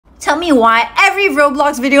Tell me why every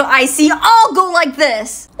Roblox video I see all go like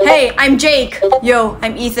this. Hey, I'm Jake. Yo,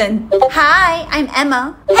 I'm Ethan. Hi, I'm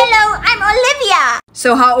Emma. Hello, I'm Olivia.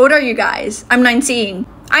 So how old are you guys? I'm 19.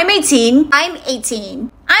 I'm 18. I'm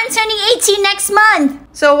 18. I'm turning 18 next month.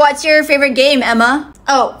 So what's your favorite game, Emma?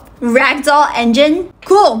 Oh, Ragdoll Engine?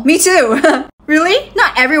 Cool, me too. Really?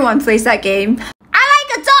 Not everyone plays that game. I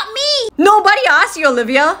like Adopt Me. Nobody asked you,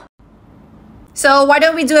 Olivia. So why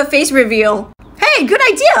don't we do a face reveal? Hey, good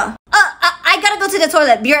idea. I gotta go to the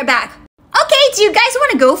toilet. Be right back. Okay, do you guys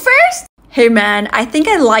want to go first? Hey man, I think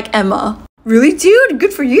I like Emma. Really, dude?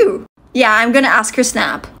 Good for you. Yeah, I'm gonna ask her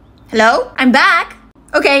Snap. Hello? I'm back.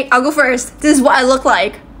 Okay, I'll go first. This is what I look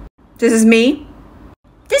like. This is me.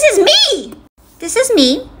 This is me. This is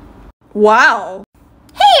me. Wow.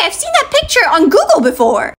 Hey, I've seen that picture on Google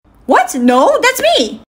before. What? No, that's me.